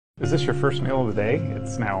Is this your first meal of the day?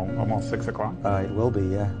 It's now almost 6 o'clock. It will be,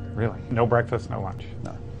 yeah. Really? No breakfast, no lunch?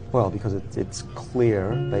 No. Well, because it's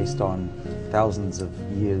clear, based on thousands of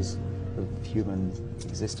years of human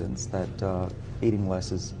existence, that eating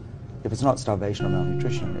less is, if it's not starvation or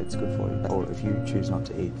malnutrition, it's good for you. Or if you choose not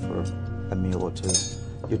to eat for a meal or two,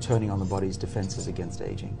 you're turning on the body's defenses against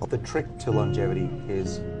aging. The trick to longevity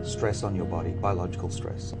is stress on your body, biological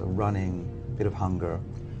stress. The running, bit of hunger,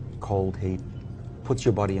 cold, heat, puts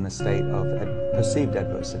your body in a state of perceived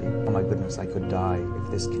adversity. Oh my goodness, I could die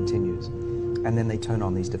if this continues. And then they turn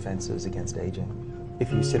on these defenses against aging.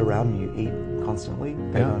 If you sit around and you eat constantly,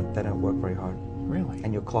 they don't work very hard. Really?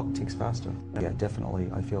 And your clock ticks faster. Yeah,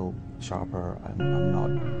 definitely. I feel sharper. I'm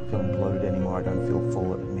not feeling bloated anymore. I don't feel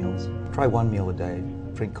full at meals. Try one meal a day.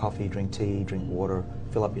 Drink coffee, drink tea, drink water.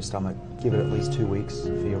 Fill up your stomach. Give it at least 2 weeks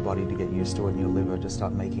for your body to get used to it and your liver to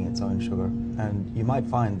start making its own sugar. And you might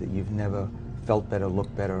find that you've never felt better,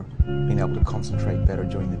 looked better, been able to concentrate better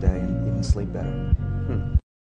during the day, and even sleep better.